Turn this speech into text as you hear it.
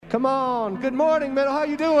Come on. Good morning, Middle. How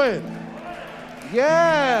you doing?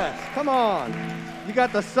 Yes. Come on. You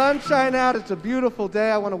got the sunshine out. It's a beautiful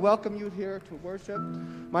day. I want to welcome you here to worship.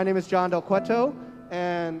 My name is John Del Cueto,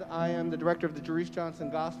 and I am the director of the Jerice Johnson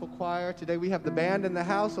Gospel Choir. Today we have the band in the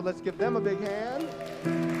house, so let's give them a big hand.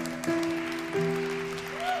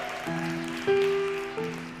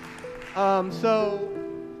 So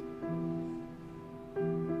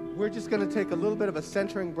we're just going to take a little bit of a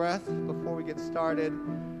centering breath before we get started.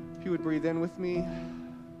 If you would breathe in with me,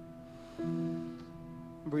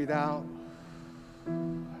 breathe out,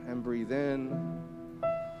 and breathe in,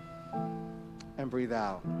 and breathe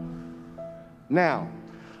out. Now,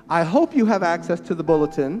 I hope you have access to the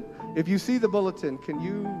bulletin. If you see the bulletin, can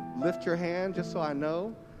you lift your hand just so I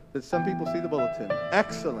know that some people see the bulletin?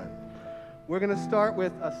 Excellent. We're going to start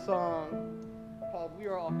with a song called We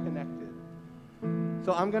Are All Connected.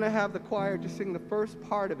 So I'm going to have the choir just sing the first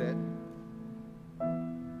part of it.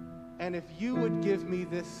 And if you would give me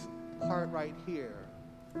this part right here.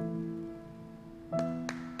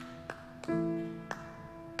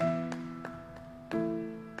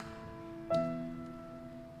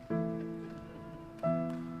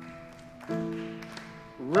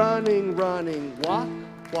 Running, running, walk,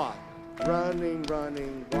 walk. Running,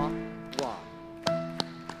 running, walk, walk.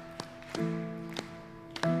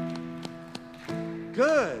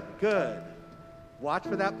 Good, good. Watch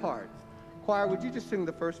for that part. Choir, would you just sing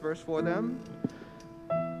the first verse for them?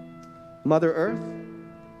 Mother Earth.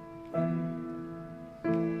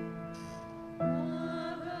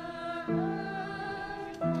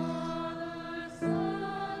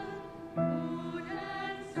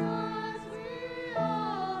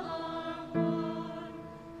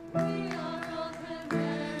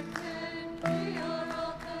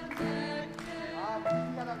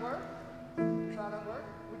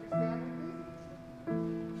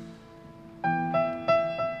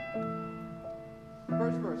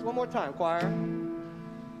 One more time, choir.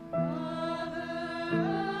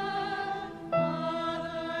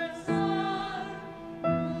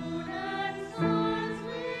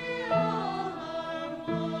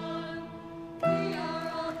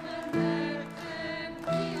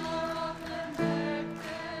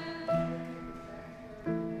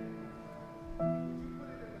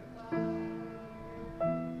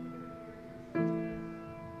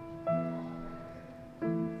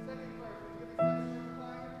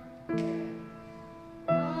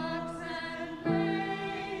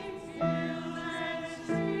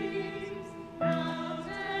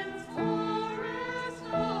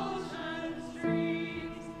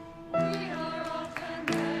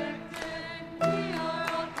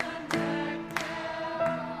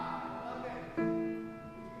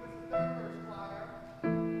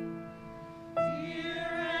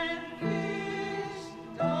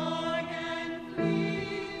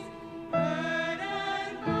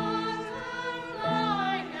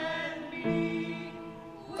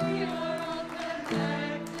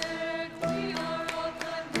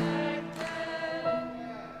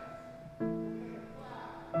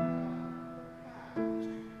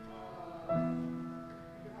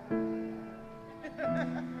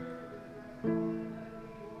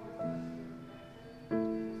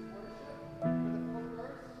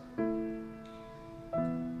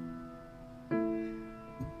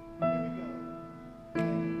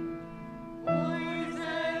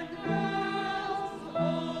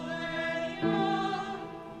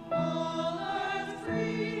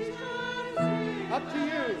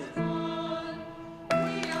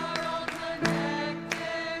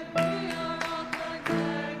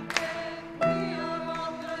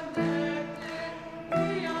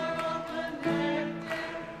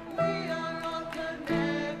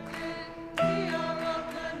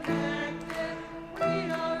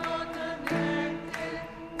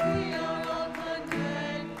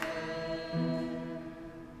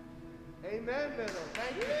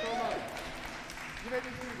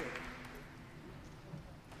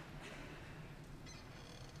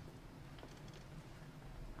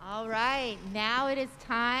 All right, now it is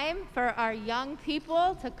time for our young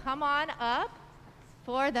people to come on up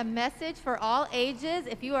for the message for all ages.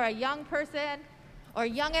 If you are a young person or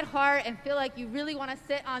young at heart and feel like you really want to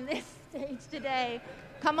sit on this stage today,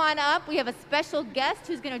 come on up. We have a special guest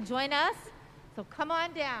who's going to join us, so come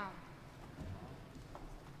on down.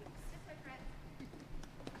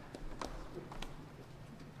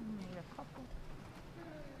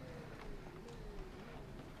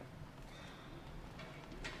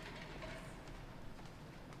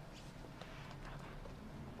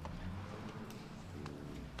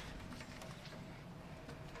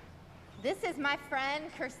 This is my friend,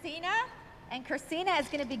 Christina, And Christina is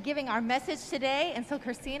going to be giving our message today. And so,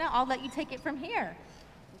 Christina, I'll let you take it from here.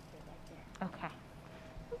 Okay.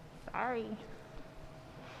 Sorry.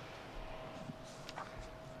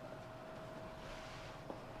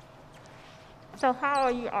 So how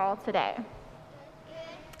are you all today?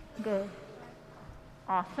 Good.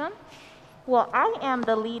 Awesome. Well, I am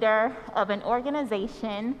the leader of an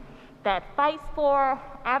organization that fights for,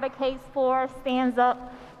 advocates for, stands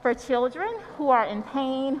up for children who are in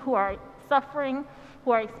pain, who are suffering,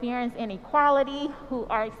 who are experiencing inequality, who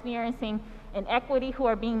are experiencing inequity, who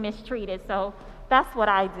are being mistreated. So that's what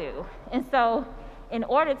I do. And so in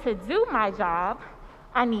order to do my job,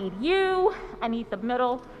 I need you, I need the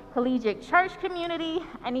Middle Collegiate Church community,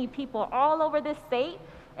 I need people all over this state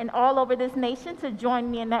and all over this nation to join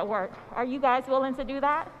me in that work. Are you guys willing to do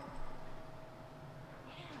that?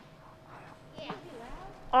 Yeah.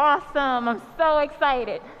 Awesome, I'm so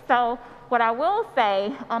excited. So what I will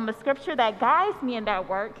say, the scripture that guides me in that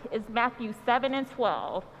work is Matthew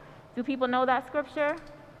 7:12. Do people know that scripture?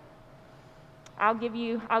 I'll give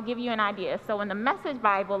you an idea. So in the Message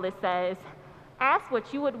Bible, it says, ask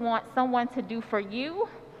what you would want someone to do for you,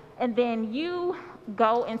 and then you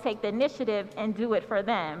go and take the initiative and do it for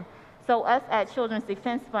them. So us at Children's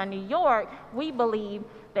Defense Fund New York, we believe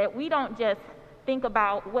that we don't just think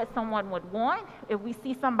about what someone would want. If we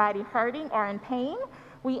see somebody hurting or in pain,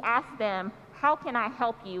 we ask them, how can I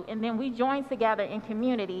help you? And then we join together in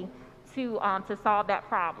community to solve that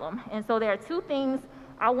problem. And so there are two things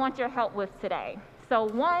I want your help with today. So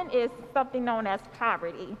one is something known as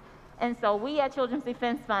poverty. And so we at Children's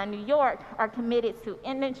Defense Fund New York are committed to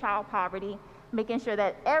ending child poverty, making sure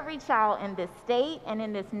that every child in this state and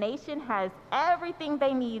in this nation has everything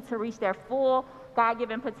they need to reach their full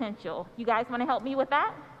God-given potential. You guys want to help me with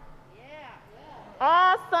that?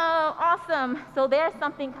 Awesome. So there's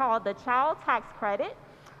something called the Child Tax Credit,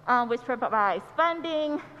 which provides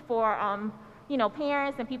funding for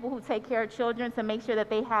parents and people who take care of children to make sure that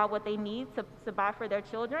they have what they need to buy for their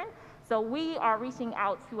children. So we are reaching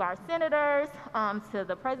out to our senators, to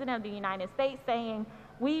the President of the United States, saying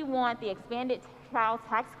we want the expanded child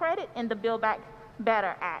tax credit in the Build Back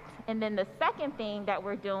Better Act. And then the second thing that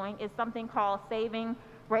we're doing is something called Saving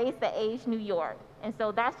Raise the Age New York. And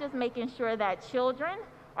so that's just making sure that children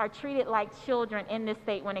are treated like children in this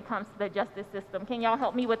state when it comes to the justice system. Can y'all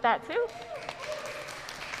help me with that too?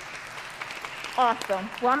 Awesome.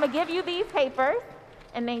 Well, I'm going to give you these papers,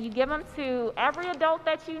 and then you give them to every adult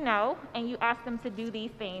that you know, and you ask them to do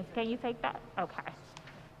these things. Can you take that? Okay.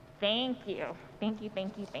 Thank you.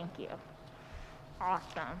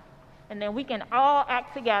 Awesome. And then we can all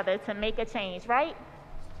act together to make a change, right?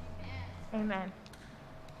 Amen.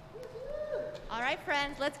 All right,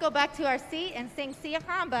 friends, let's go back to our seat and sing Sia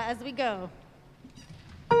Hamba as we go.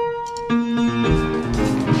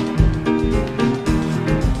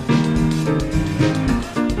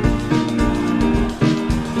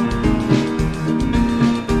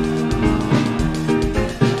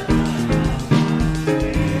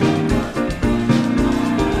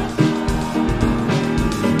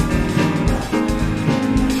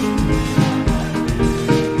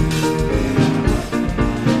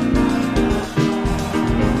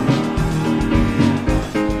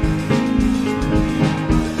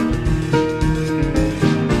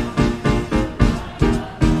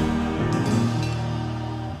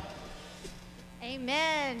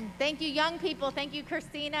 Young people, thank you,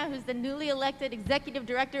 Christina, who's the newly elected Executive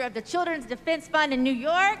Director of the Children's Defense Fund in New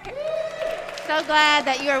York. So glad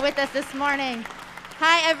that you are with us this morning.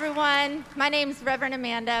 Hi, everyone. My name's Reverend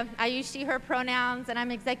Amanda. I use she, her pronouns, and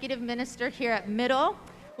I'm Executive Minister here at Middle.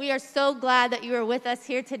 We are so glad that you are with us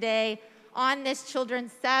here today on this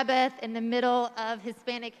Children's Sabbath in the middle of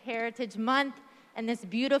Hispanic Heritage Month and this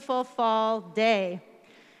beautiful fall day.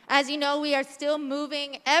 As you know, we are still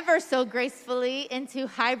moving ever so gracefully into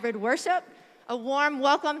hybrid worship. A warm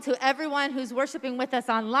welcome to everyone who's worshiping with us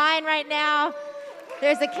online right now.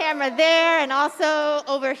 There's a camera there and also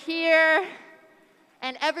over here.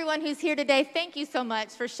 And everyone who's here today, thank you so much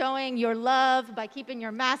for showing your love by keeping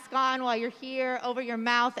your mask on while you're here, over your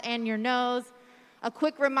mouth and your nose. A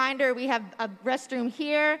quick reminder, we have a restroom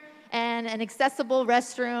here and an accessible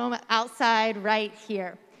restroom outside right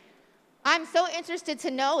here. I'm so interested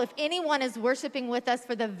to know if anyone is worshiping with us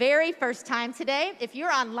for the very first time today. If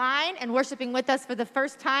you're online and worshiping with us for the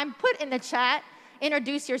first time, put in the chat,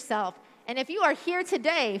 introduce yourself. And if you are here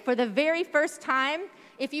today for the very first time,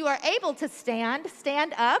 if you are able to stand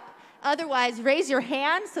up. Otherwise, raise your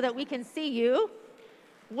hand so that we can see you.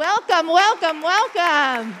 Welcome.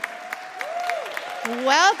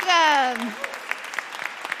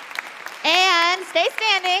 And stay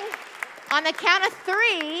standing. On the count of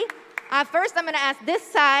 3, First, I'm going to ask this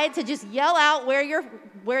side to just yell out where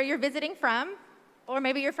you're visiting from, or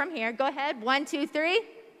maybe you're from here. Go ahead. 1, 2, 3.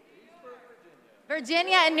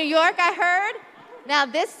 Virginia and New York, I heard. Now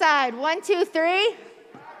this side. 1, 2, 3.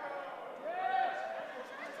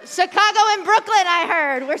 Chicago and Brooklyn, I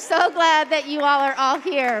heard. We're so glad that you all are all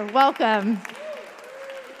here. Welcome.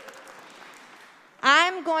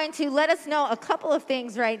 I'm going to let us know a couple of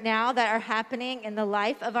things right now that are happening in the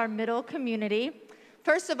life of our middle community.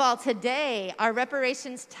 First of all, today, our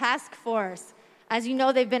Reparations Task Force, as you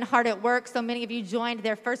know, they've been hard at work. So many of you joined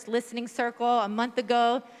their first listening circle a month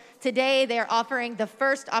ago. Today, they're offering the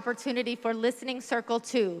first opportunity for Listening Circle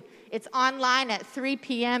 2. It's online at 3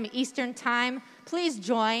 p.m. Eastern Time. Please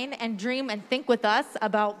join and dream and think with us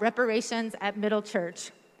about reparations at Middle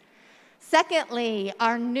Church. Secondly,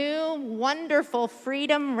 our new wonderful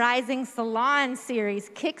Freedom Rising Salon series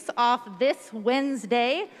kicks off this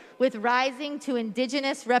Wednesday with Rising to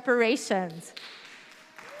Indigenous Reparations.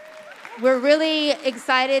 We're really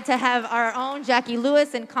excited to have our own Jackie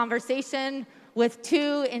Lewis in conversation with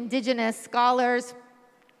 2 Indigenous scholars.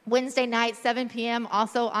 Wednesday night, 7 p.m.,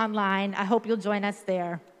 also online. I hope you'll join us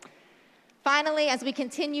there. Finally, as we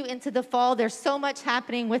continue into the fall, there's so much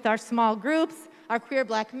happening with our small groups, our Queer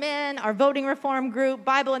Black Men, our voting reform group,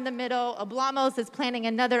 Bible in the Middle. Oblamos is planning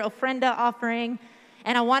another Ofrenda offering.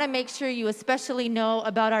 And I want to make sure you especially know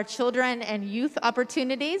about our children and youth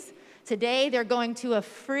opportunities. Today, they're going to a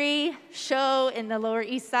free show in the Lower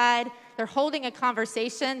East Side. They're holding a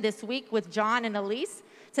conversation this week with John and Elise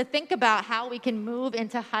to think about how we can move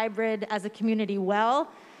into hybrid as a community well.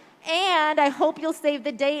 And I hope you'll save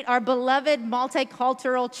the date. Our beloved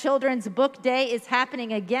multicultural children's book day is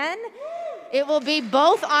happening again. It will be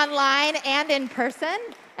both online and in person.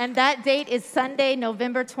 And that date is Sunday,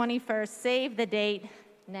 November 21st. Save the date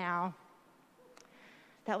now.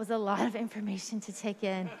 That was a lot of information to take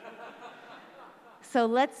in. So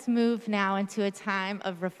let's move now into a time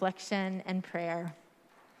of reflection and prayer.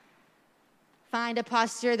 Find a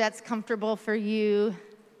posture that's comfortable for you,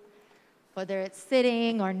 whether it's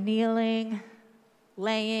sitting or kneeling,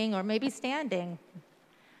 laying, or maybe standing.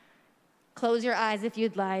 Close your eyes if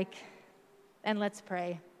you'd like, and let's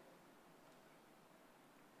pray.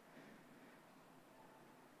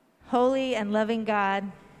 Holy and loving God,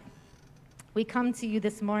 we come to you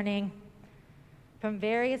this morning from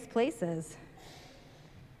various places.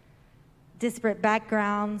 Disparate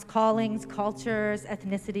backgrounds, callings, cultures,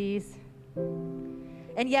 ethnicities.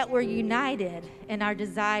 And yet we're united in our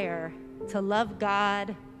desire to love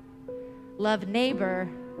God, love neighbor,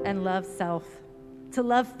 and love self. To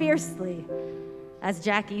love fiercely, as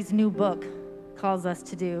Jackie's new book calls us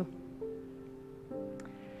to do.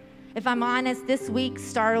 If I'm honest, this week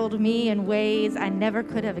startled me in ways I never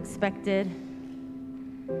could have expected.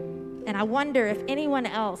 And I wonder if anyone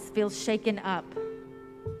else feels shaken up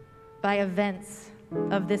by events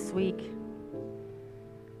of this week,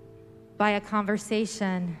 by a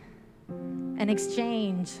conversation, an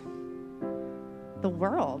exchange, the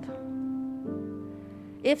world.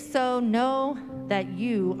 If so, know that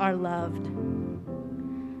you are loved.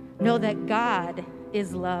 Know that God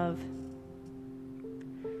is love.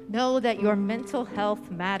 Know that your mental health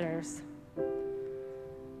matters.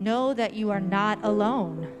 Know that you are not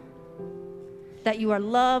alone. That you are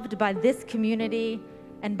loved by this community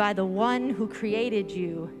and by the one who created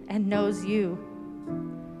you and knows you.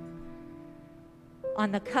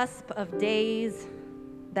 On the cusp of days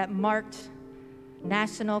that marked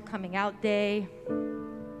National Coming Out Day,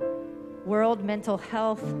 World Mental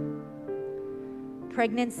Health,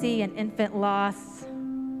 pregnancy and infant loss,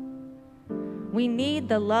 we need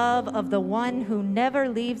the love of the one who never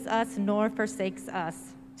leaves us nor forsakes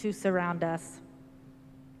us to surround us.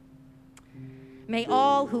 May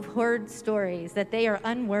all who've heard stories that they are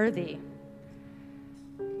unworthy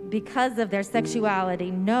because of their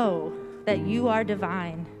sexuality know that you are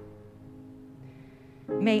divine.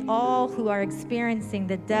 May all who are experiencing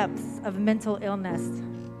the depths of mental illness,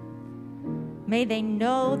 may they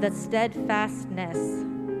know the steadfastness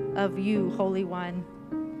of you, Holy One.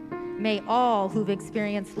 May all who've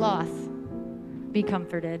experienced loss be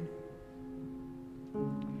comforted.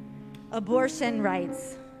 Abortion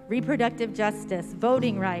rights, reproductive justice,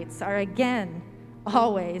 voting rights are again,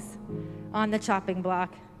 always on the chopping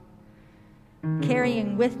block,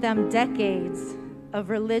 carrying with them decades of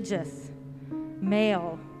religious,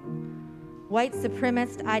 male, white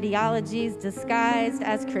supremacist ideologies disguised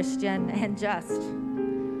as Christian and just.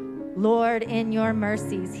 Lord, in your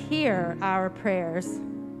mercies, hear our prayers.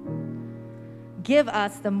 Give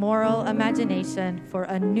us the moral imagination for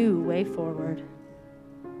a new way forward.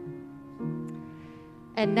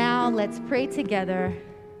 And now let's pray together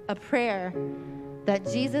a prayer that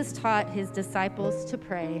Jesus taught his disciples to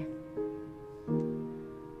pray.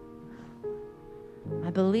 I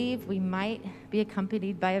believe we might be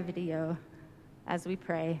accompanied by a video as we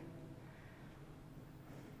pray.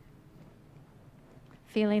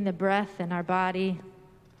 Feeling the breath in our body.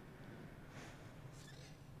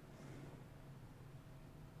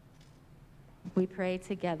 We pray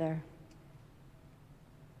together.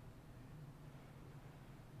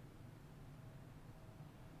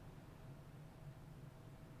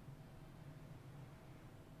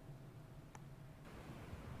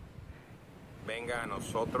 Venga a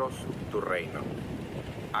nosotros tu reino.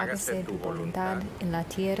 Hágase tu voluntad en la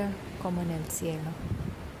tierra como en el cielo.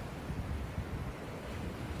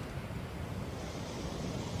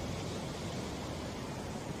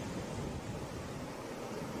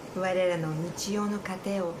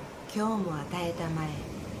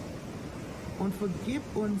 Und vergib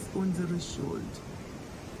uns unsere Schuld,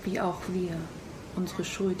 wie auch wir unsere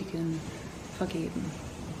Schuldigen vergeben.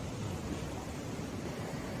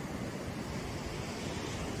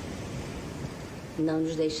 Não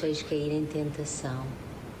nos deixeis cair em tentação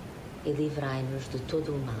e livrai-nos de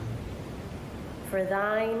todo o mal. For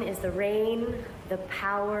thine is the reign, the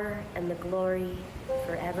power, and the glory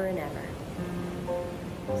forever and ever.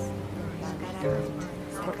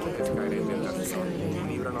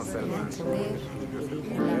 Líbranos del mal.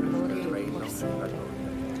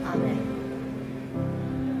 Amen.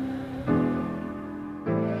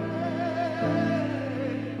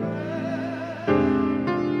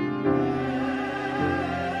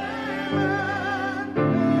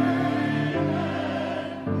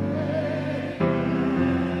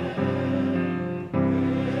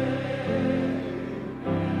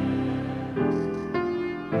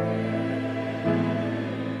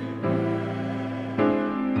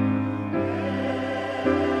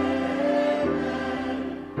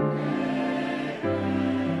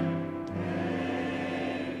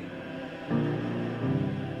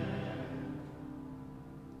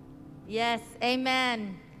 Yes,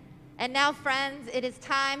 amen. And now, friends, it is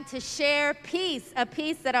time to share peace, a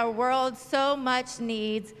peace that our world so much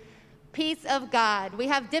needs, peace of God. We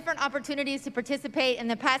have different opportunities to participate in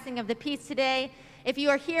the passing of the peace today. If you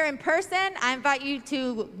are here in person, I invite you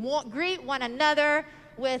to greet one another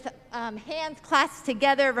with hands clasped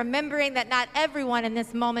together, remembering that not everyone in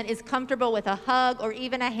this moment is comfortable with a hug or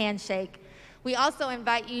even a handshake. We also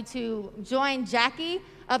invite you to join Jackie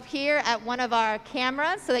up here at one of our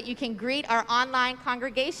cameras so that you can greet our online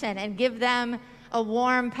congregation and give them a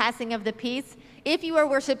warm passing of the peace. If you are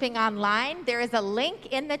worshiping online, there is a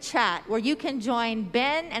link in the chat where you can join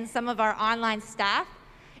Ben and some of our online staff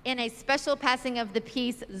in a special passing of the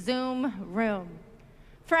peace Zoom room.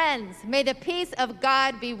 Friends, may the peace of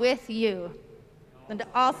God be with you and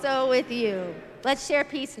also with you. Let's share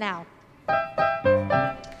peace now.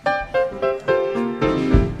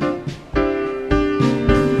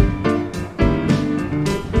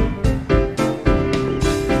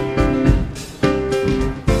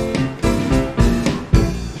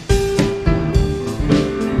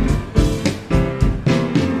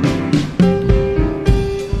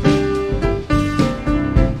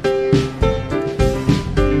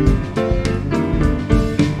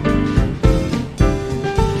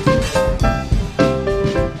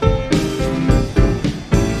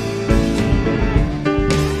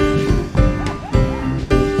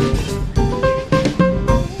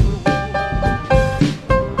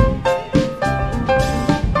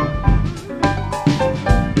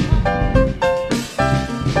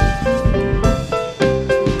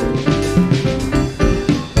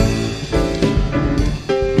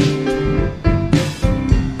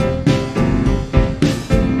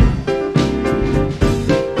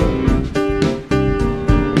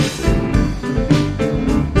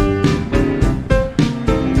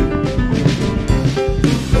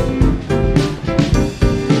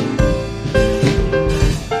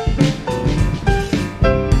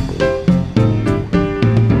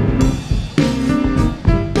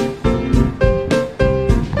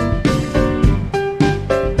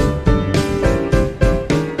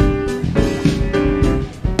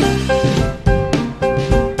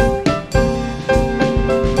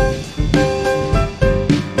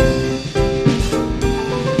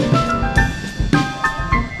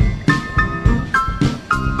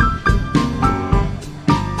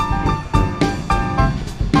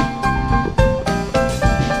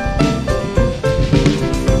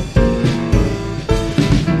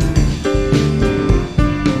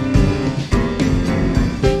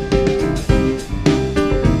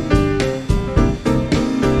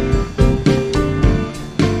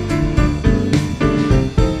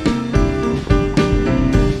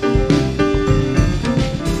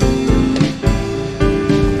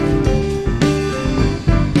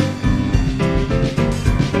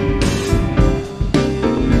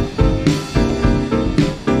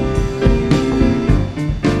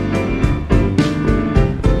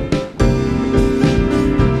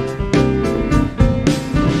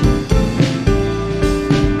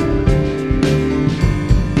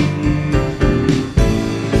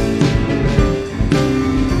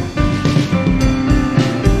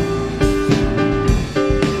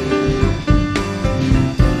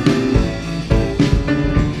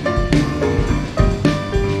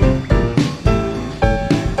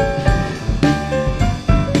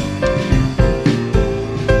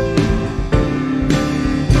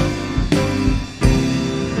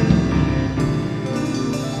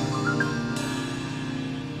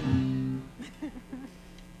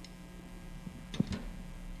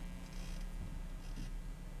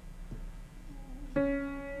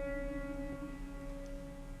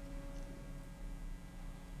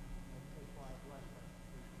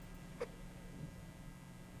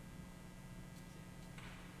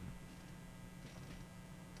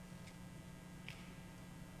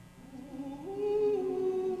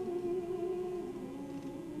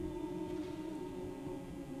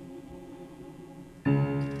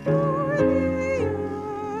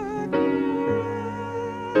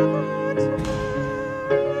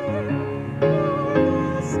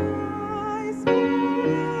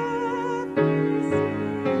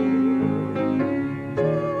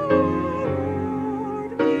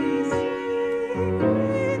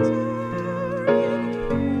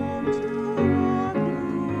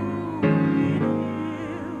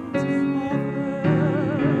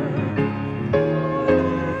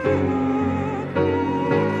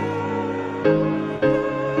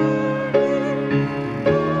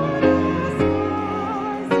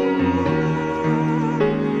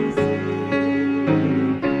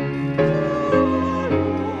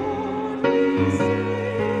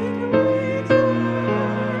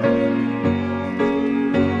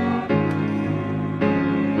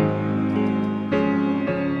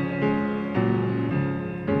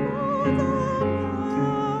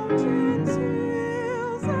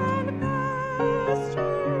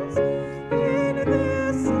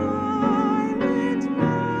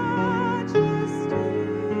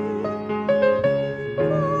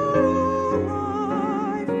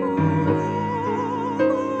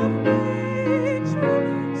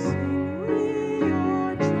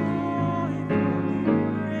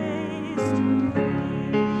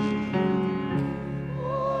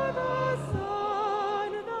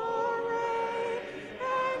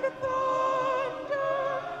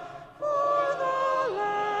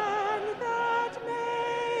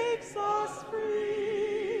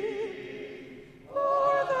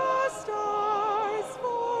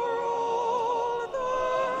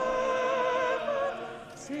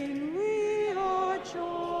 sing we our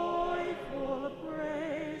joyful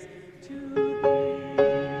praise to thee.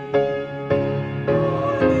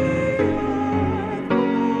 On the earth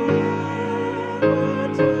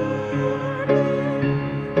forever turning,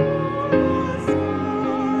 all the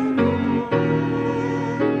sky forever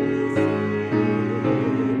we sing.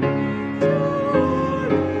 To our Lord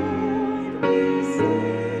we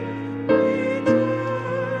sing, returning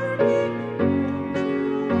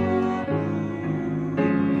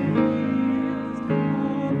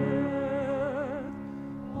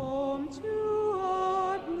home to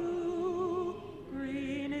our blue,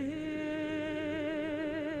 green hills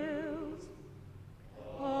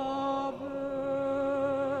of earth.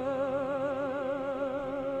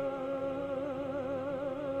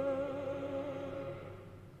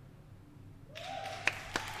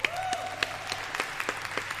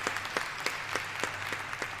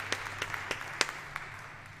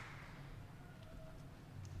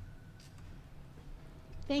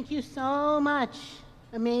 Thank you so much,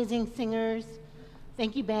 amazing singers.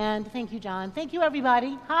 Thank you, band. Thank you, John. Thank you,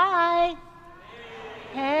 everybody. Hi.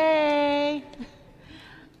 Hey.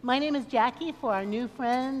 My name is Jackie. For our new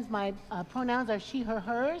friends, my pronouns are she, her,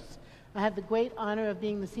 hers. I have the great honor of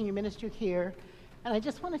being the senior minister here. And I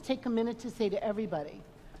just want to take a minute to say to everybody,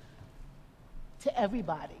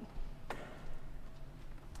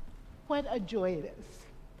 what a joy it is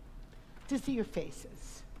to see your faces.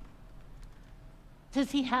 To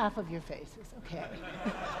see half of your faces, okay.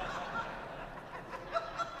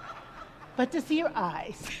 But to see your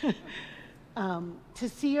eyes. To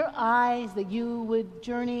see your eyes, that you would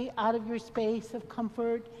journey out of your space of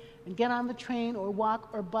comfort and get on the train or walk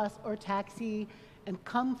or bus or taxi and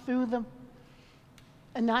come through the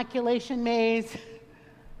inoculation maze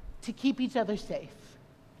to keep each other safe.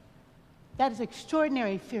 That is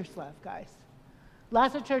extraordinary, fierce love, guys.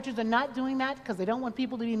 Lots of churches are not doing that because they don't want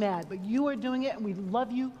people to be mad, but you are doing it, and we love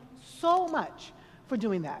you so much for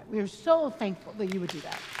doing that. We are so thankful that you would do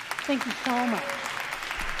that. Thank you so much.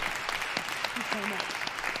 Thank you so much.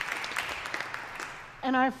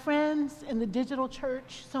 And our friends in the digital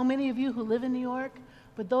church, so many of you who live in New York,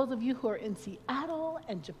 but those of you who are in Seattle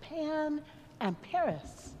and Japan and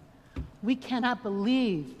Paris, we cannot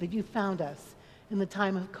believe that you found us in the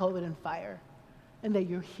time of COVID and fire, and that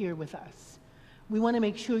you're here with us. We want to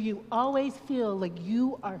make sure you always feel like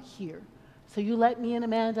you are here. So you let me and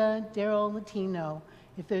Amanda, Daryl, and the team know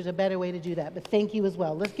if there's a better way to do that. But thank you as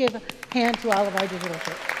well. Let's give a hand to all of our digital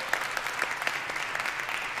church.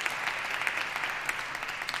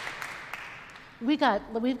 We've got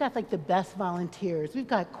like the best volunteers. We've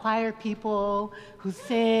got choir people who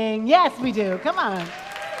sing. Yes, we do. Come on.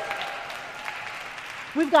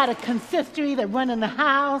 We've got a consistory that run in the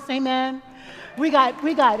house. Amen. We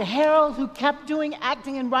got Harold who kept doing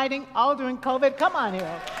acting and writing all during COVID. Come on,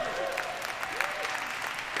 Harold.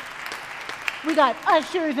 We got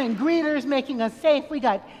ushers and greeters making us safe. We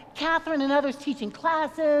got Catherine and others teaching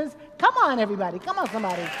classes. Come on, everybody. Come on,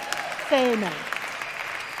 somebody. Say amen.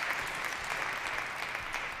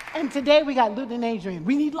 And today we got Luton and Adrian.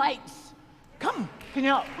 We need lights. Come, can you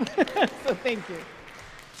help? So thank you.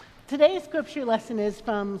 Today's scripture lesson is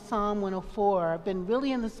from Psalm 104. I've been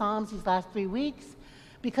really in the Psalms these last 3 weeks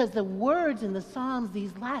because the words in the Psalms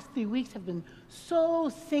these last 3 weeks have been so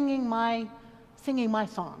singing my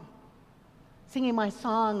song. Singing my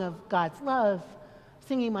song of God's love,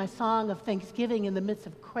 singing my song of thanksgiving in the midst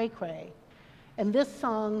of cray-cray. And this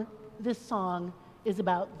song is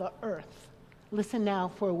about the earth. Listen now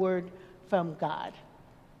for a word from God.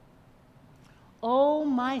 Oh,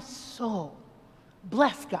 my soul,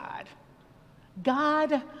 bless God.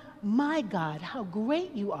 God, my God, how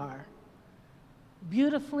great you are.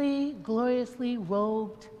 Beautifully, gloriously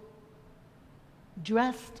robed,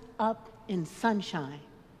 dressed up in sunshine,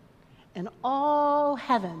 and all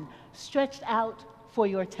heaven stretched out for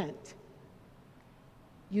your tent.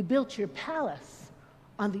 You built your palace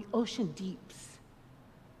on the ocean deeps,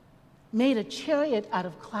 made a chariot out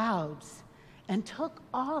of clouds, and took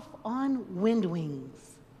off on wind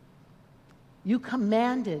wings. You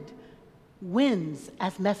commanded winds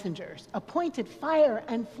as messengers, appointed fire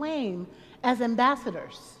and flame as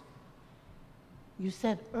ambassadors. You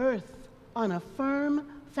set earth on a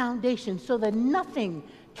firm foundation so that nothing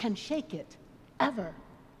can shake it, ever.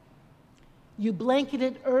 You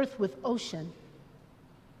blanketed earth with ocean,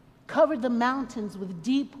 covered the mountains with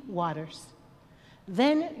deep waters.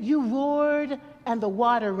 Then you roared and the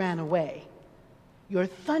water ran away. Your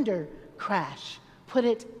thunder crash put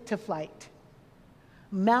it to flight.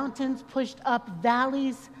 Mountains pushed up,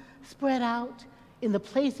 valleys spread out in the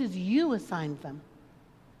places you assigned them.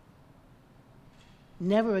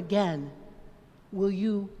 Never again will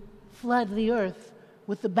you flood the earth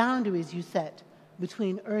with the boundaries you set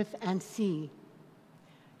between earth and sea.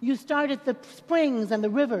 You started the springs and the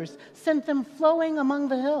rivers, sent them flowing among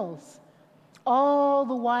the hills. All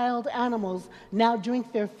the wild animals now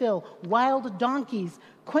drink their fill. Wild donkeys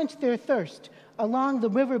quench their thirst. Along the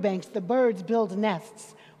riverbanks, the birds build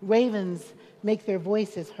nests. Ravens make their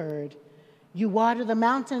voices heard. You water the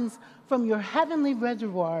mountains from your heavenly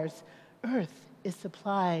reservoirs. Earth is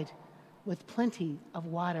supplied with plenty of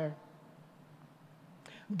water.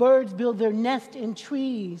 Birds build their nest in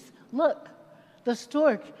trees. Look, the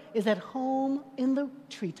stork is at home in the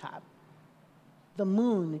treetop. The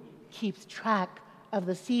moon keeps track of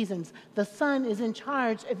the seasons. The sun is in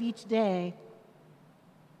charge of each day.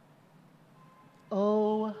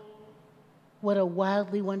 Oh, what a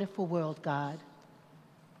wildly wonderful world, God.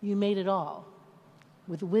 You made it all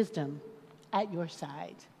with wisdom at your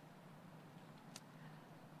side.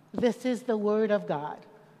 This is the word of God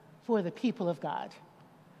for the people of God.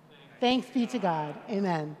 Thanks be to God.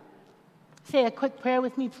 Amen. Say a quick prayer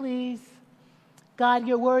with me, please. God,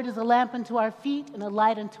 your word is a lamp unto our feet and a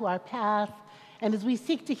light unto our path. And as we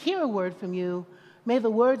seek to hear a word from you, may the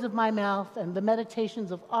words of my mouth and the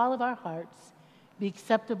meditations of all of our hearts be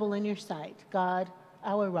acceptable in your sight, God,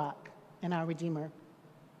 our rock and our Redeemer.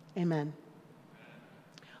 Amen.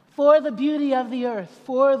 For the beauty of the earth,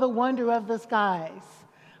 for the wonder of the skies,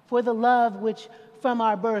 for the love which from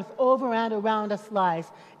our birth over and around us lies.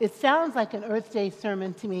 It sounds like an Earth Day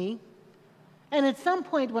sermon to me. And at some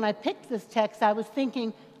point when I picked this text, I was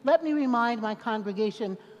thinking, let me remind my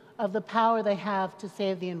congregation of the power they have to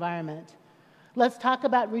save the environment. Let's talk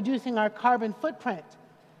about reducing our carbon footprint.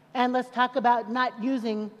 And let's talk about not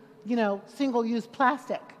using, single-use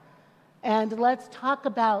plastic. And let's talk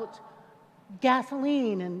about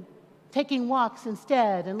gasoline and taking walks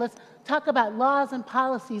instead. And let's talk about laws and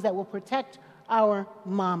policies that will protect our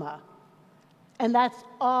mama. And that's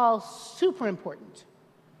all super important.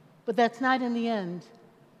 But that's not, in the end,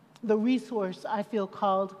 the resource I feel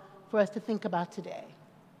called for us to think about today.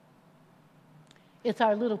 It's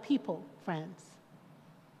our little people, friends.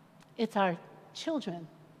 It's our children,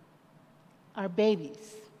 our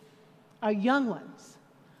babies, our young ones,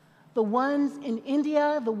 the ones in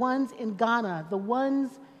India, the ones in Ghana, the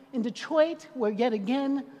ones in Detroit, where yet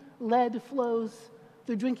again lead flows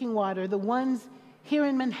through drinking water, the ones here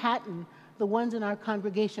in Manhattan, the ones in our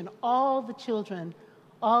congregation, all the children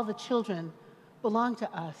belong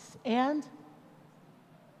to us. And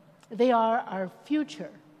they are our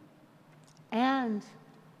future. And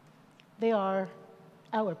they are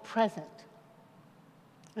our present.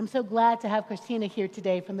 I'm so glad to have Christina here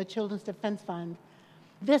today from the Children's Defense Fund.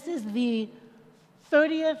 This is the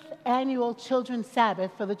 30th annual Children's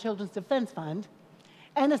Sabbath for the Children's Defense Fund,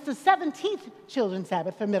 and it's the 17th Children's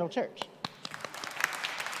Sabbath for Middle Church.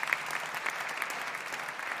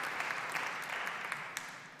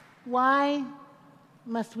 Why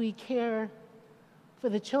must we care for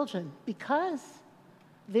the children? Because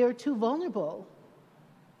they're too vulnerable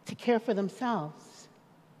to care for themselves.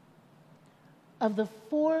 Of the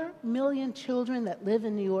 4 million children that live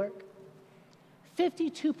in New York,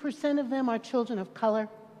 52% of them are children of color,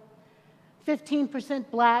 15%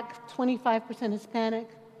 Black, 25% Hispanic,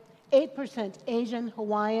 8% Asian,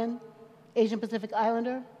 Hawaiian, Asian Pacific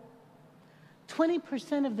Islander.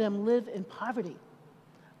 20% of them live in poverty,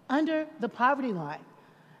 under the poverty line.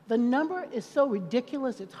 The number is so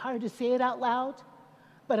ridiculous, it's hard to say it out loud,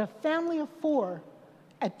 but a family of 4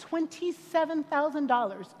 at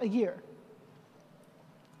 $27,000 a year.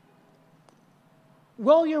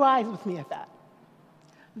 Roll your eyes with me at that.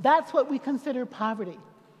 That's what we consider poverty.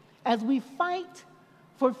 As we fight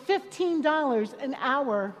for $15 an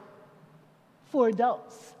hour for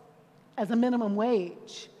adults as a minimum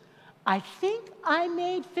wage. I think I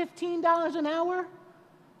made $15 an hour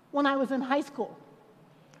when I was in high school,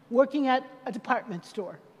 working at a department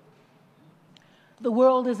store. The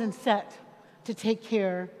world isn't set to take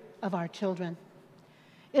care of our children.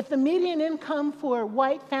 If the median income for a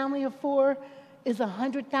white family of 4 is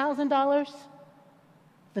 $100,000,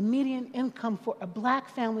 the median income for a Black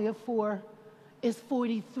family of 4 is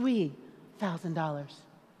 $43,000.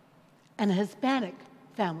 And a Hispanic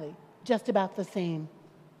family, just about the same.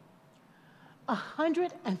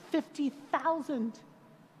 150,000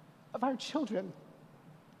 of our children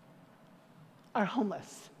are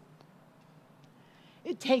homeless.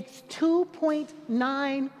 It takes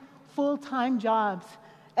 2.9 full-time jobs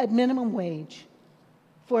at minimum wage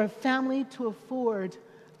for a family to afford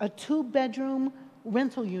a 2-bedroom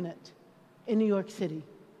rental unit in New York City.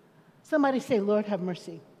 Somebody say, Lord have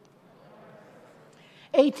mercy.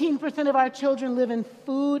 18% of our children live in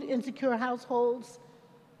food insecure households.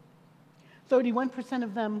 31%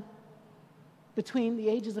 of them between the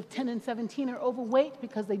ages of 10 and 17 are overweight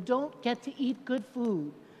because they don't get to eat good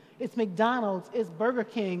food. It's McDonald's, it's Burger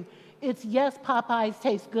King, it's yes, Popeyes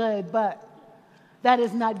tastes good, but that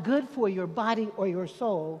is not good for your body or your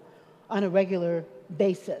soul on a regular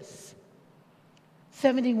basis.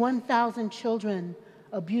 71,000 children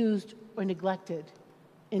abused or neglected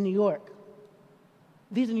in New York.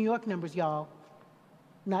 These are New York numbers, y'all,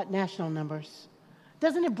 not national numbers.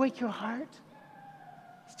 Doesn't it break your heart?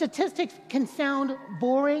 Statistics can sound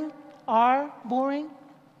boring, are boring,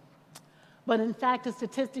 but in fact, a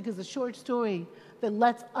statistic is a short story that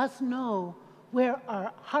lets us know where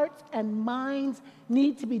our hearts and minds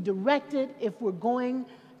need to be directed if we're going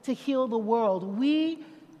to heal the world. We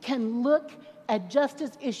can look at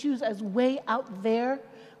justice issues as way out there.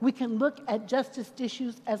 We can look at justice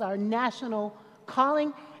issues as our national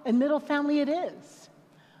calling, and Middle Family it is.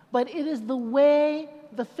 But it is the way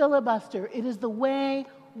the filibuster, it is the way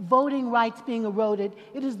voting rights being eroded,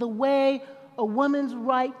 it is the way a woman's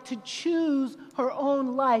right to choose her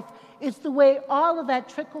own life. It's the way all of that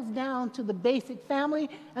trickles down to the basic family,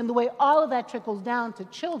 and the way all of that trickles down to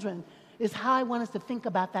children is how I want us to think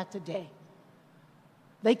about that today.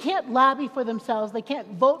 They can't lobby for themselves. They can't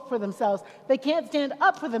vote for themselves. They can't stand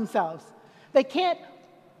up for themselves. They can't,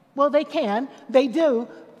 well, they can. They do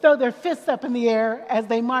throw their fists up in the air as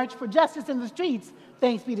they march for justice in the streets,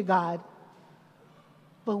 thanks be to God.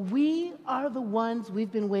 But we are the ones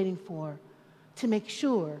we've been waiting for to make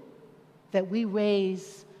sure that we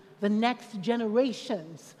raise the next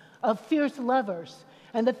generations of fierce lovers,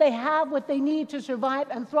 and that they have what they need to survive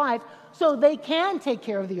and thrive so they can take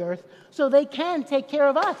care of the earth, so they can take care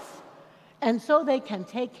of us, and so they can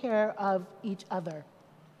take care of each other.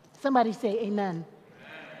 Somebody say amen.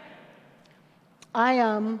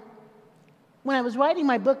 When I was writing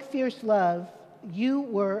my book, Fierce Love, you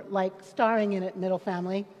were like starring in it, Middle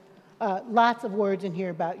Family. Lots of words in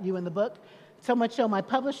here about you in the book. So much so my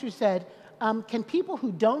publisher said, can people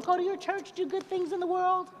who don't go to your church do good things in the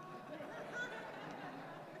world?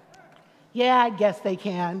 Yeah, I guess they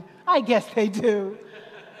can. I guess they do.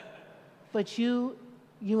 But you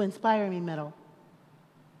inspire me, Middle.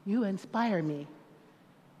 You inspire me.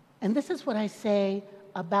 And this is what I say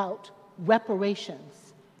about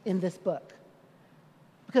reparations in this book.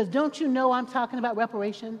 Because don't you know I'm talking about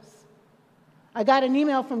reparations? I got an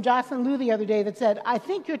email from Jocelyn Liu the other day that said, I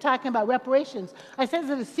think you're talking about reparations. I said,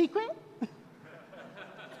 is it a secret?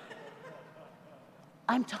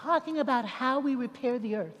 I'm talking about how we repair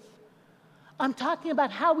the earth. I'm talking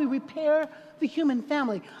about how we repair the human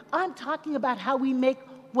family. I'm talking about how we make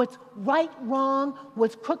what's right wrong,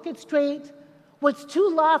 what's crooked straight, what's too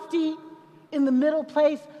lofty in the middle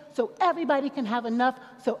place, so everybody can have enough,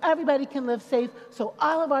 so everybody can live safe, so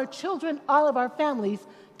all of our children, all of our families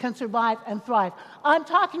can survive and thrive. I'm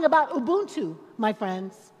talking about Ubuntu, my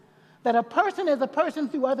friends, that a person is a person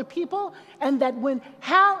through other people, and that when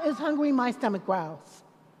Hal is hungry, my stomach growls.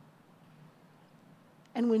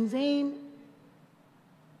 And when Zane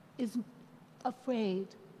is afraid,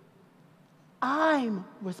 I'm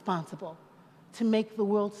responsible to make the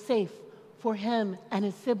world safe for him and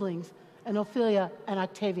his siblings, and Ophelia and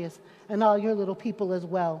Octavius, and all your little people as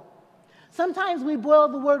well. Sometimes we boil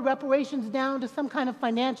the word reparations down to some kind of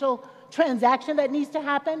financial transaction that needs to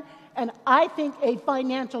happen, and I think a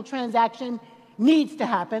financial transaction needs to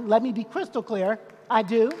happen. Let me be crystal clear, I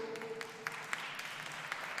do.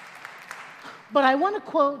 But I want to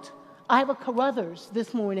quote Iva Carruthers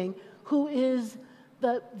this morning, who is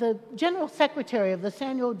the General Secretary of the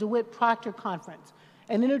Samuel DeWitt Proctor Conference,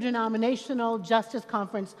 an interdenominational justice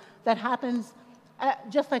conference that happens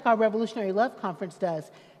just like our Revolutionary Love Conference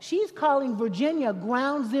does. She's calling Virginia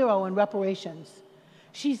ground zero in reparations.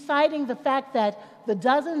 She's citing the fact that the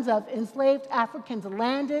dozens of enslaved Africans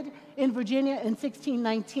landed in Virginia in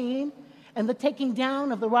 1619, and the taking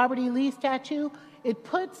down of the Robert E. Lee statue, it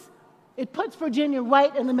puts Virginia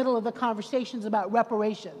right in the middle of the conversations about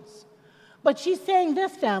reparations. But she's saying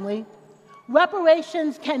this, family: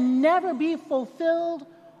 reparations can never be fulfilled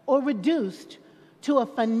or reduced to a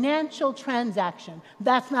financial transaction.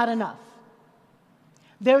 That's not enough.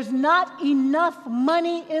 There's not enough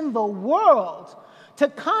money in the world to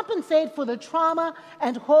compensate for the trauma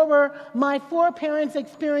and horror my foreparents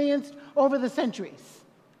experienced over the centuries.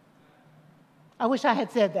 I wish I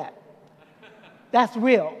had said that. That's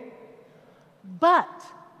real. But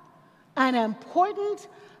an important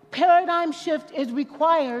paradigm shift is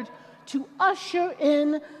required to usher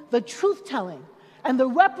in the truth-telling and the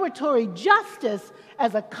reparatory justice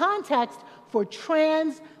as a context for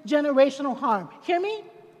transgenerational harm. Hear me?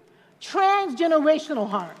 transgenerational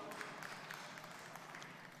harm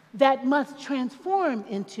that must transform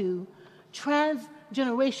into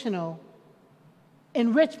transgenerational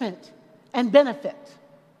enrichment and benefit.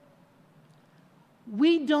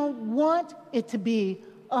 We don't want it to be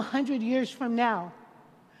 100 years from now,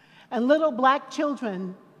 and little black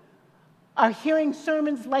children are hearing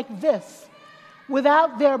sermons like this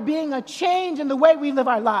without there being a change in the way we live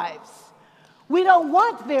our lives. We don't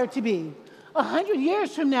want there to be 100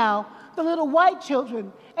 years from now, the little white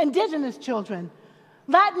children, indigenous children,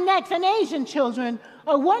 Latinx and Asian children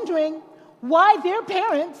are wondering why their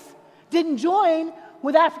parents didn't join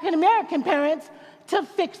with African American parents to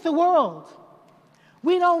fix the world.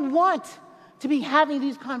 We don't want to be having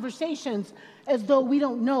these conversations as though we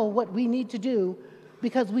don't know what we need to do,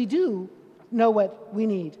 because we do know what we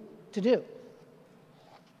need to do.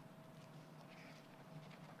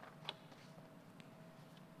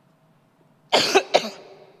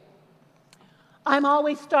 I'm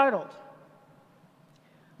always startled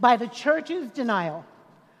by the church's denial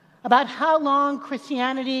about how long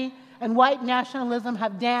Christianity and white nationalism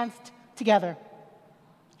have danced together.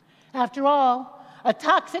 After all, a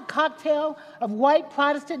toxic cocktail of white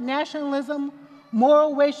Protestant nationalism,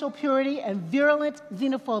 moral racial purity, and virulent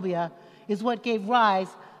xenophobia is what gave rise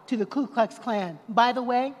to the Ku Klux Klan. By the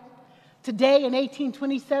way, today in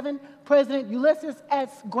 1827, President Ulysses S.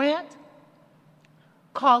 Grant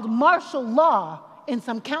called martial law in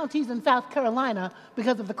some counties in South Carolina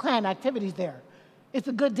because of the Klan activities there. It's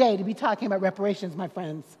a good day to be talking about reparations, my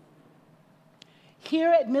friends.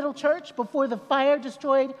 Here at Middle Church, before the fire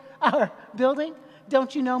destroyed our building,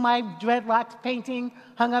 don't you know my dreadlocked painting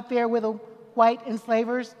hung up there with a white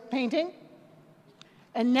enslavers painting?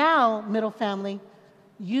 And now, Middle family,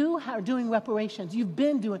 you are doing reparations. You've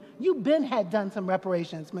been had done some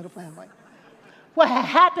reparations, Middle family. What had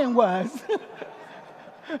happened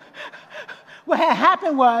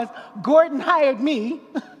was, Gordon hired me,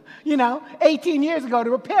 18 years ago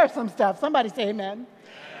to repair some stuff. Somebody say amen.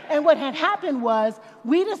 And what had happened was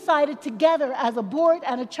we decided together as a board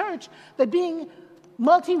and a church that being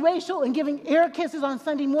multiracial and giving air kisses on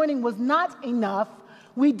Sunday morning was not enough.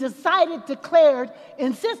 We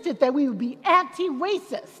insisted that we would be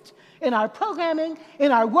anti-racist in our programming,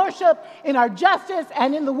 in our worship, in our justice,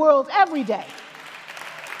 and in the world every day.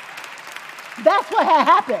 That's what had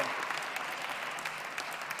happened.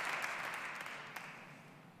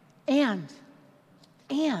 And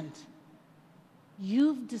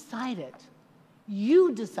you decided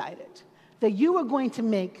that you were going to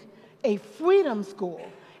make a freedom school,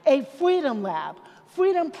 a freedom lab,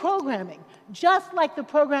 freedom programming, just like the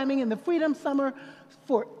programming in the Freedom Summer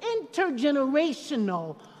for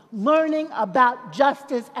intergenerational learning about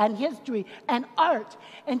justice and history and art.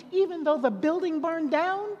 And even though the building burned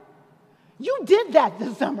down, you did that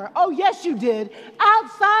this summer. Oh, yes, you did.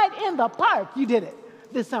 Outside in the park, you did it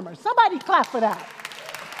this summer. Somebody clap for that.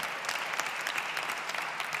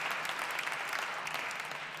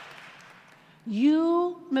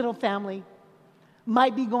 You, Middle family,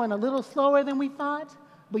 might be going a little slower than we thought,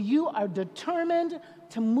 but you are determined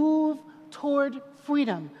to move toward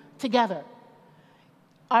freedom together.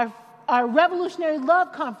 Our Revolutionary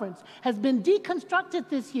Love Conference has been deconstructed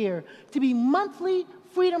this year to be monthly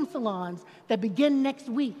freedom salons that begin next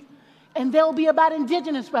week. And they'll be about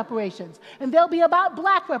indigenous reparations, and they'll be about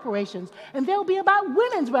black reparations, and they'll be about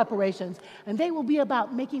women's reparations, and they will be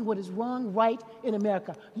about making what is wrong right in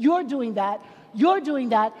America. You're doing that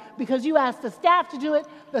because you asked the staff to do it,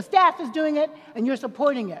 the staff is doing it, and you're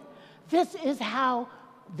supporting it. This is how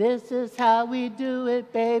we do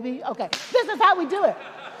it, baby. Okay, this is how we do it.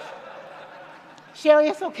 Sherry,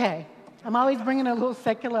 it's okay. I'm always bringing a little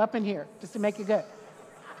secular up in here just to make it good.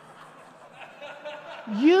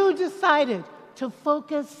 You decided to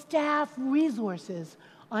focus staff resources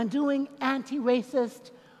on doing anti-racist,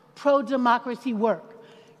 pro-democracy work.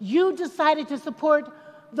 You decided to support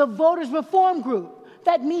the Voters Reform Group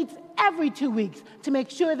that meets every 2 weeks to make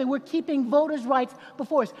sure that we're keeping voters' rights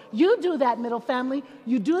before us. You do that, Middle family.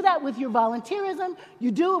 You do that with your volunteerism. You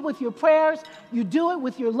do it with your prayers. You do it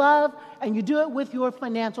with your love. And you do it with your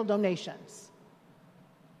financial donations.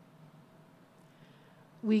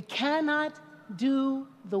 We cannot do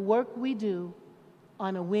the work we do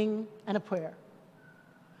on a wing and a prayer.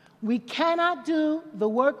 We cannot do the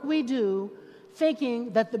work we do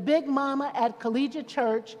thinking that the big mama at Collegiate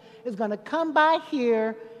Church is going to come by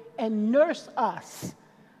here and nurse us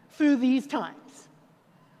through these times.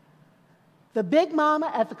 The big mama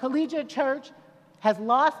at the Collegiate Church has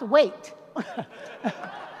lost weight.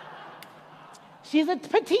 She's a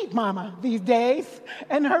petite mama these days,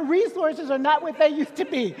 and her resources are not what they used to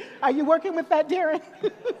be. Are you working with that, Darren?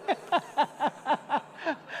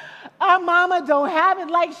 Our mama don't have it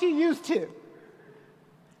like she used to.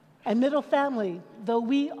 And middle family, though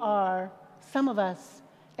we are, some of us,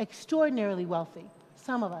 extraordinarily wealthy,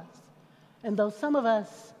 some of us, and though some of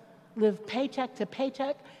us live paycheck to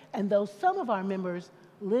paycheck, and though some of our members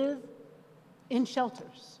live in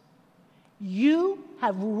shelters, you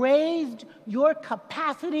have raised your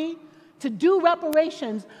capacity to do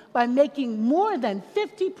reparations by making more than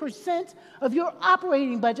 50% of your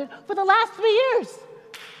operating budget for the last 3 years.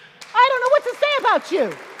 I don't know what to say about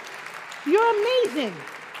you. You're amazing.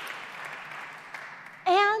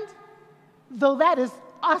 And though that is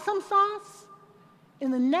awesome sauce, in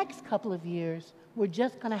the next couple of years, we're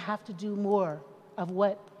just going to have to do more of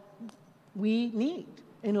what we need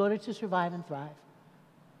in order to survive and thrive.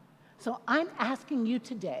 So I'm asking you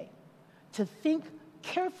today to think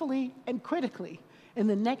carefully and critically in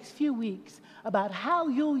the next few weeks about how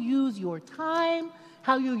you'll use your time,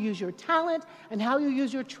 how you'll use your talent, and how you'll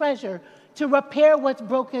use your treasure to repair what's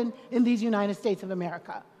broken in these United States of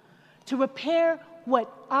America, to repair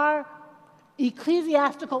what our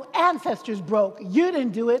ecclesiastical ancestors broke. You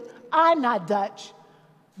didn't do it. I'm not Dutch,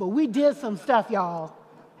 but we did some stuff, y'all.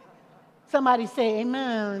 Somebody say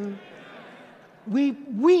amen.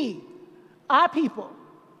 Our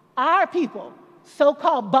people,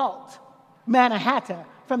 so-called bought Mannahatta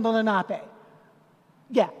from the Lenape.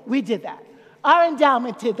 Yeah, we did that. Our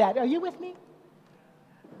endowment did that. Are you with me?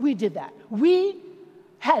 We did that. We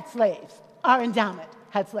had slaves. Our endowment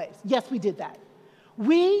had slaves. Yes, we did that.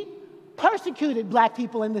 We persecuted black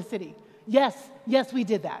people in the city. Yes, we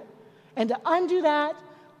did that. And to undo that,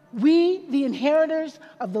 we, the inheritors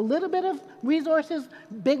of the little bit of resources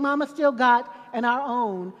Big Mama still got and our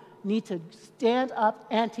own, need to stand up,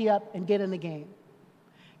 ante up, and get in the game.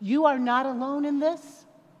 You are not alone in this.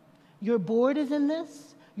 Your board is in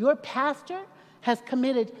this. Your pastor has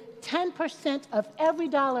committed 10% of every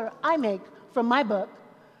dollar I make from my book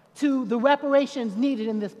to the reparations needed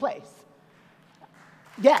in this place.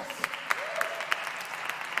 Yes.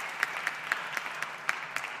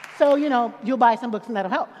 So, you'll buy some books and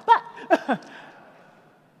that'll help. But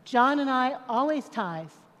John and I always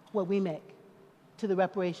ties what we make to the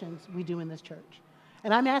reparations we do in this church.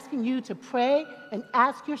 And I'm asking you to pray and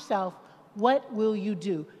ask yourself, what will you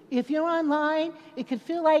do? If you're online, it could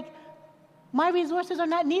feel like my resources are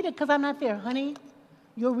not needed because I'm not there. Honey,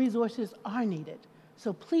 your resources are needed.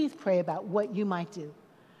 So please pray about what you might do.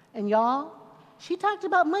 And y'all, she talked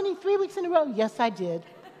about money 3 weeks in a row. Yes, I did.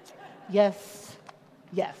 Yes.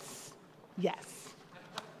 Yes,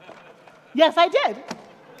 I did.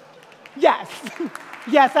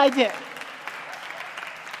 Yes, I did.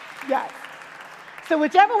 Yes. So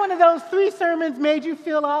whichever one of those 3 sermons made you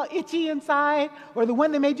feel all itchy inside, or the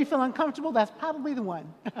one that made you feel uncomfortable, that's probably the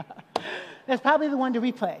one. That's probably the one to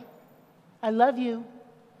replay. I love you.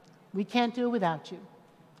 We can't do it without you.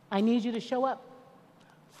 I need you to show up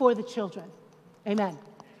for the children. Amen.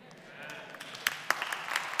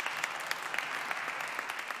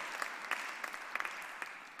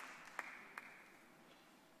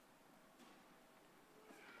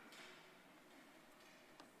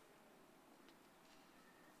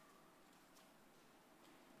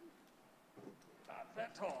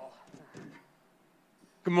 That tall.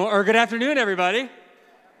 Good afternoon, everybody.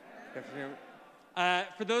 Good afternoon.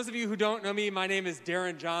 For those of you who don't know me, my name is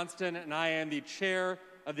Darren Johnston, and I am the chair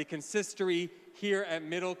of the consistory here at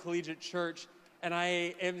Middle Collegiate Church. And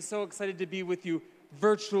I am so excited to be with you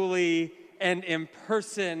virtually and in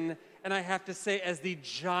person. And I have to say, as the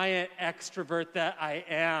giant extrovert that I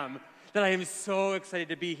am so excited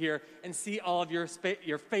to be here and see all of your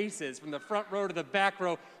faces from the front row to the back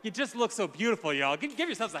row. You just look so beautiful, y'all. Give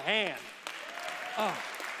yourselves a hand. Oh.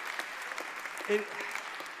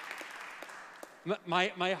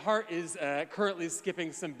 My heart is currently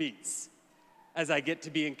skipping some beats as I get to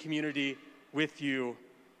be in community with you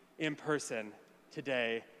in person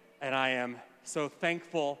today. And I am so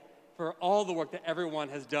thankful for all the work that everyone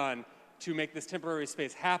has done to make this temporary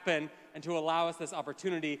space happen and to allow us this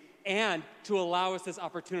opportunity, and to allow us this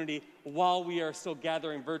opportunity while we are still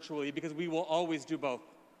gathering virtually, because we will always do both.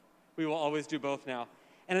 We will always do both now.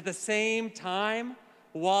 And at the same time,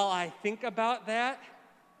 while I think about that,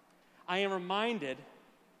 I am reminded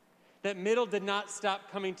that Middle did not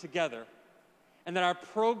stop coming together, and that our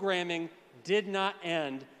programming did not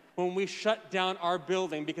end when we shut down our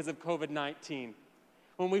building because of COVID-19.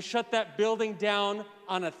 When we shut that building down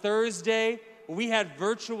on a Thursday, we had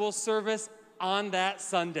virtual service on that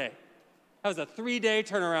Sunday. That was a 3-day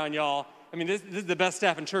turnaround, y'all. I mean, this is the best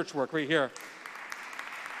staff in church work right here.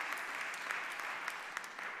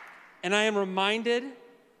 And I am reminded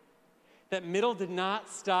that Middle did not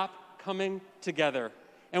stop coming together,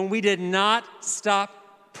 and we did not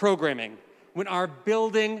stop programming when our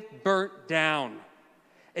building burnt down.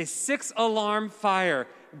 A 6-alarm fire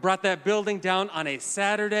brought that building down on a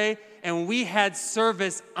Saturday, and we had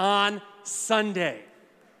service on Sunday.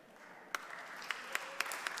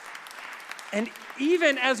 And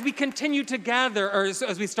even as we continue to gather, or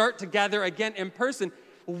as we start to gather again in person,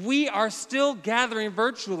 we are still gathering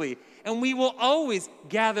virtually, and we will always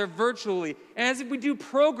gather virtually. And as we do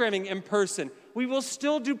programming in person, we will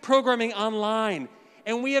still do programming online.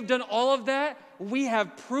 And we have done all of that. We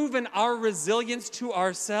have proven our resilience to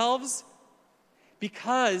ourselves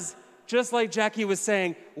because, just like Jackie was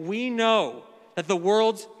saying, we know that the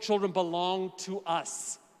world's children belong to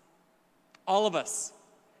us. All of us.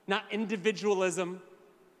 Not individualism,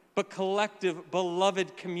 but collective,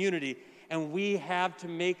 beloved community. And we have to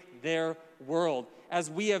make their world. As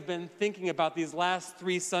we have been thinking about these last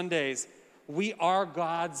 3 Sundays, we are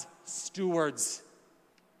God's stewards.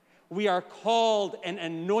 We are called and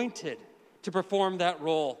anointed to perform that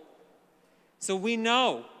role. So we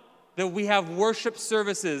know that we have worship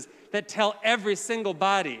services that tell every single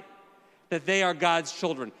body that they are God's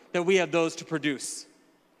children, that we have those to produce.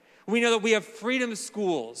 We know that we have freedom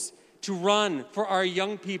schools to run for our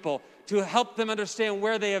young people, to help them understand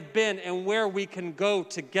where they have been and where we can go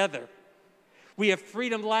together. We have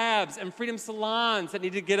freedom labs and freedom salons that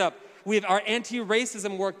need to get up. We have our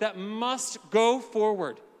anti-racism work that must go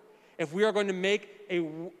forward if we are going to make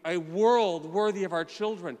a world worthy of our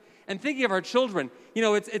children. And thinking of our children,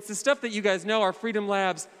 it's the stuff that you guys know, our freedom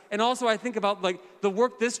labs, and also I think about the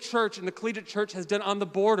work this church and the Collegiate Church has done on the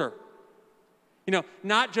border.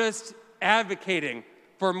 Not just advocating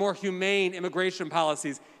for more humane immigration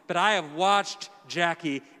policies, but I have watched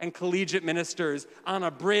Jackie and collegiate ministers on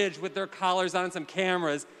a bridge with their collars on and some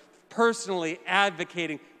cameras, personally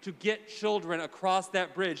advocating to get children across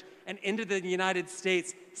that bridge and into the United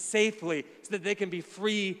States safely so that they can be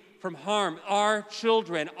free from harm. Our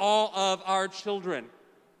children, all of our children.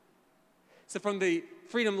 So from the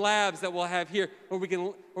freedom labs that we'll have here, where we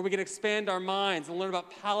can expand our minds and learn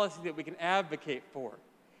about policy that we can advocate for,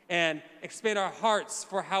 and expand our hearts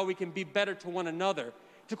for how we can be better to one another,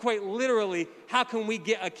 to quite literally, how can we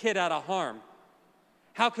get a kid out of harm?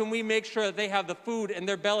 How can we make sure that they have the food in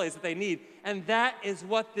their bellies that they need? And that is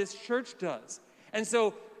what this church does. And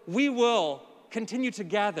so we will continue to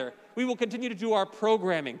gather. We will continue to do our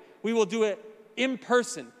programming. We will do it in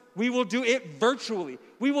person. We will do it virtually.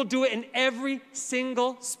 We will do it in every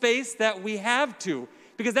single space that we have to,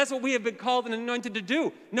 because that's what we have been called and anointed to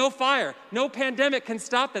do. No fire, no pandemic can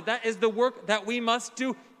stop that. That is the work that we must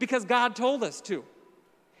do because God told us to.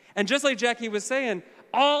 And just like Jackie was saying,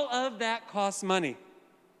 all of that costs money.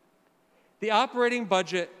 The operating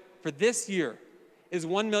budget for this year is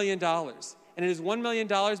 $1 million. And it is $1 million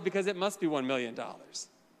because it must be $1 million.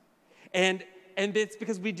 And it's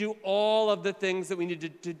because we do all of the things that we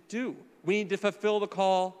need to do. We need to fulfill the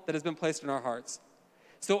call that has been placed in our hearts.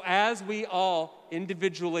 So as we all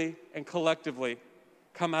individually and collectively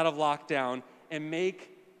come out of lockdown and make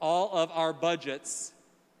all of our budgets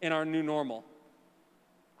in our new normal,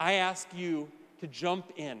 I ask you to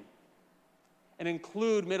jump in and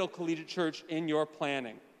include Middle Collegiate Church in your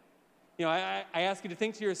planning. I ask you to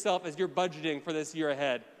think to yourself as you're budgeting for this year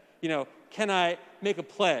ahead, can I make a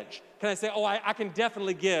pledge? Can I say, I can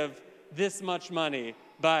definitely give this much money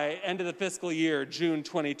by end of the fiscal year, June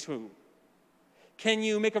 22? Can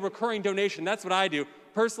you make a recurring donation? That's what I do.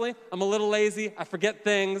 Personally, I'm a little lazy. I forget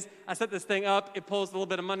things. I set this thing up. It pulls a little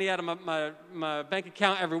bit of money out of my bank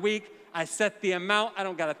account every week. I set the amount. I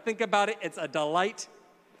don't got to think about it. It's a delight.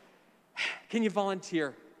 Can you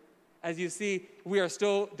volunteer? As you see, we are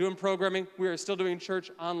still doing programming. We are still doing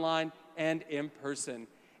church online and in person.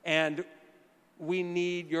 And we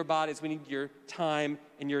need your bodies. We need your time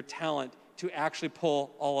and your talent to actually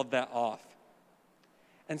pull all of that off.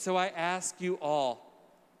 And so I ask you all,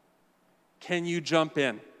 can you jump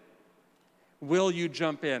in? Will you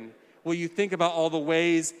jump in? Will you think about all the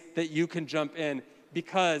ways that you can jump in?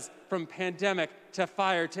 Because from pandemic to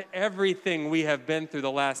fire to everything we have been through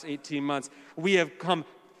the last 18 months, we have come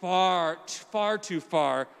far, far too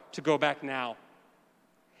far to go back now.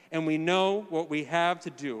 And we know what we have to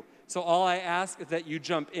do. So all I ask is that you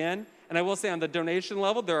jump in. And I will say on the donation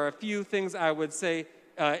level, there are a few things I would say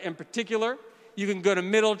in particular. You can go to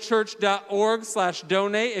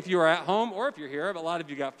middlechurch.org/donate if you are at home or if you're here. A lot of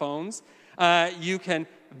you got phones. You can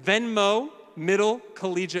Venmo Middle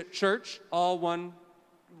Collegiate Church, all one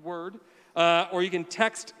word. Or you can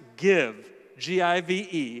text GIVE,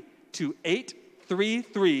 G-I-V-E, to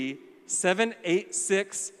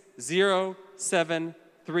 833-786-0700.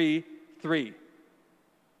 0733.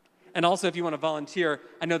 And also, if you want to volunteer,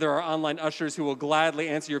 I know there are online ushers who will gladly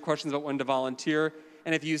answer your questions about when to volunteer.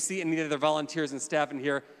 And if you see any of the volunteers and staff in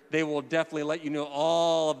here, they will definitely let you know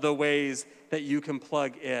all of the ways that you can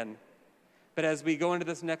plug in. But as we go into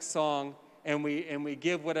this next song and we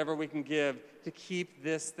give whatever we can give to keep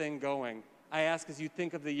this thing going, I ask as you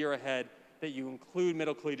think of the year ahead that you include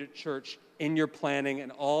Middle Collegiate Church in your planning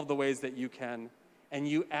in all of the ways that you can. And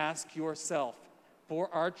you ask yourself, for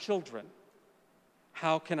our children,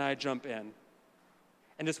 how can I jump in?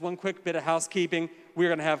 And just one quick bit of housekeeping. We're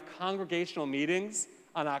going to have congregational meetings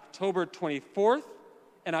on October 24th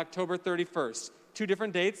and October 31st. 2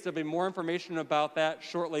 different dates. There'll be more information about that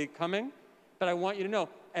shortly coming. But I want you to know,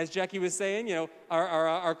 as Jackie was saying,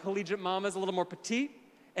 our collegiate mama is a little more petite.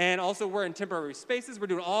 And also we're in temporary spaces. We're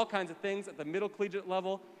doing all kinds of things at the middle collegiate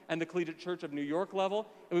level and the Collegiate Church of New York level.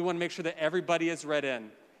 And we want to make sure that everybody is read in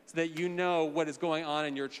so that you know what is going on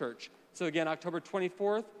in your church. So again, October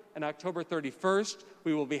 24th and October 31st,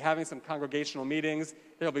 we will be having some congregational meetings.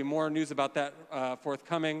 There'll be more news about that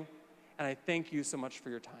forthcoming. And I thank you so much for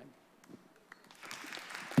your time.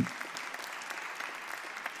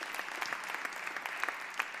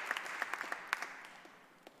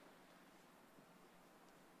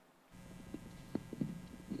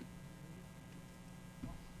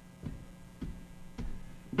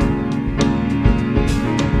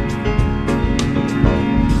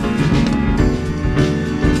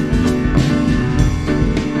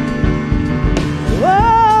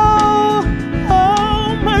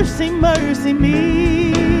 Mercy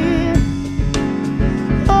me.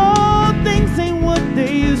 All things ain't what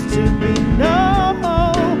they used to be. No,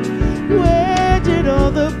 where did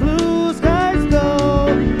all the blue skies go?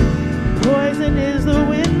 Poison is the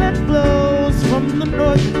wind that blows from the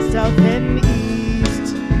north and south and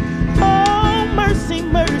east. Oh, mercy,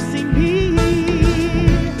 mercy me.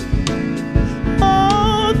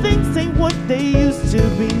 All things ain't what they used to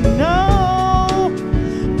be. No,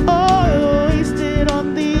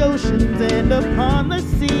 oceans and upon the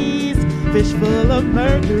seas, fish full of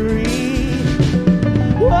mercury.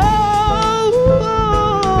 Whoa,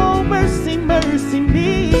 mercy, mercy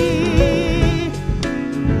me.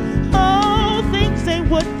 All things ain't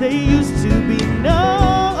what they used to be.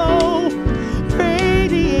 No,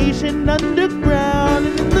 radiation underground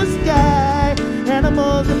and in the sky.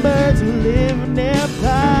 Animals and birds who live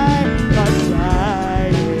nearby are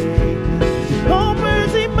trying. Oh,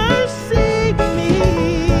 mercy, mercy me.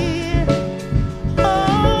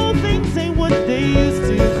 They used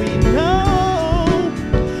to be. No,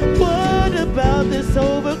 what about this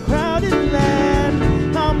overcrowded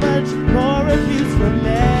land? How much more abuse from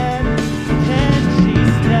man can she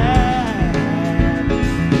stand?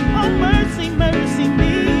 Oh, mercy, mercy me.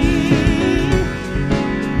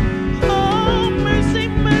 Oh, mercy,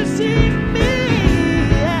 mercy me.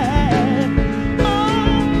 Yeah.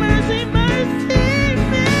 Oh, mercy, mercy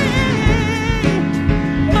me.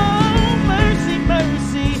 Oh, mercy,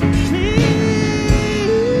 mercy me.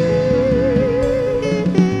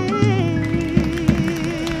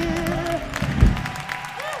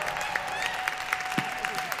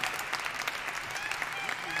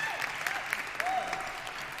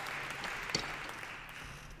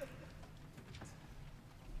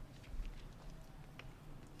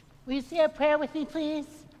 Will you say a prayer with me, please?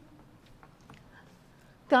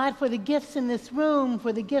 God, for the gifts in this room,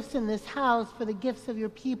 for the gifts in this house, for the gifts of your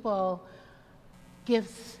people,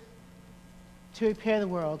 gifts to repair the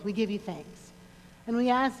world, we give you thanks. And we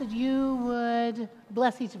ask that you would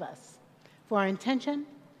bless each of us for our intention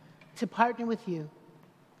to partner with you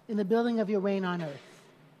in the building of your reign on earth.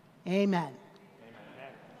 Amen.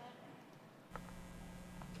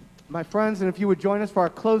 My friends, and if you would join us for our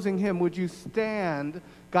closing hymn, would you stand?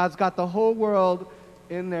 God's got the whole world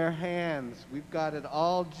in their hands. We've got it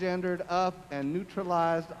all gendered up and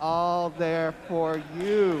neutralized, all there for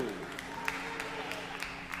you.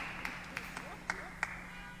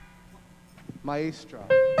 Maestro.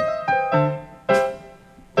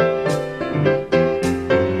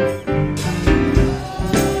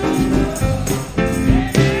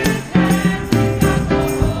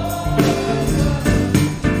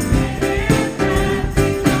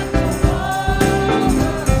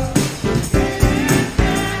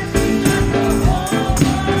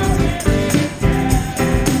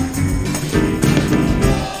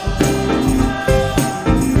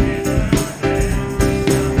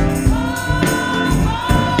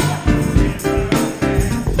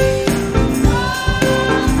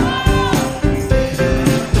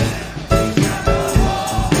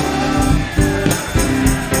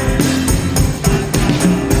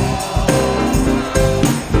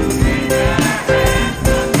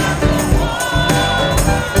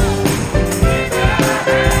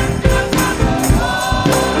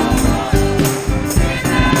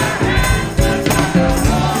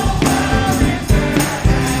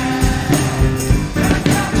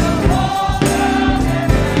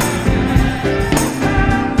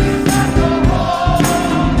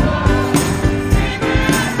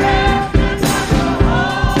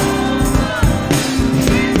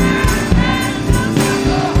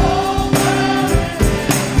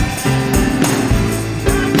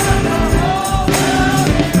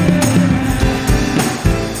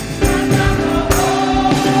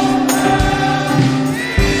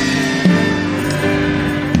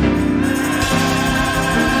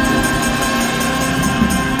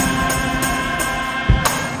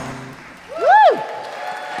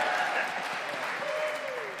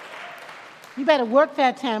 You better work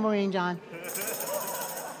that tambourine, John.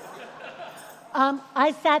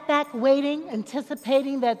 I sat back waiting,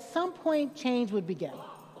 anticipating that at some point change would begin.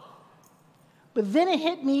 But then it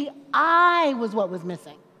hit me, I was what was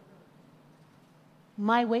missing.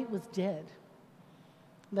 My weight was dead.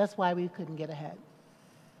 That's why we couldn't get ahead.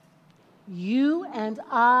 You and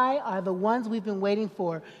I are the ones we've been waiting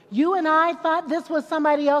for. You and I thought this was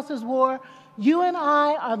somebody else's war. You and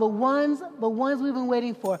I are the ones we've been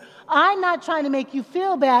waiting for. I'm not trying to make you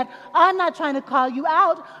feel bad. I'm not trying to call you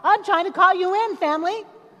out. I'm trying to call you in, family.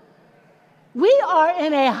 We are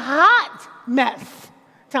in a hot mess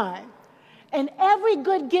time. And every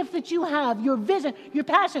good gift that you have, your vision, your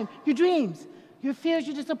passion, your dreams, your fears,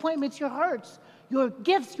 your disappointments, your hurts, your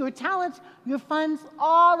gifts, your talents, your funds,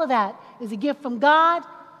 all of that is a gift from God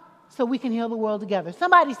so we can heal the world together.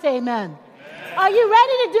 Somebody say amen. Are you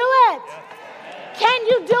ready to do it? Can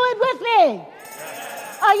you do it with me?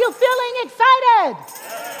 Are you feeling excited?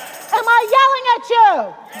 Am I yelling at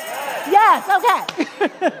you? Yes,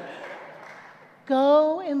 okay.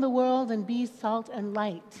 Go in the world and be salt and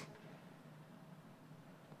light.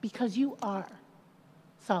 Because you are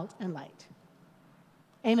salt and light.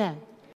 Amen.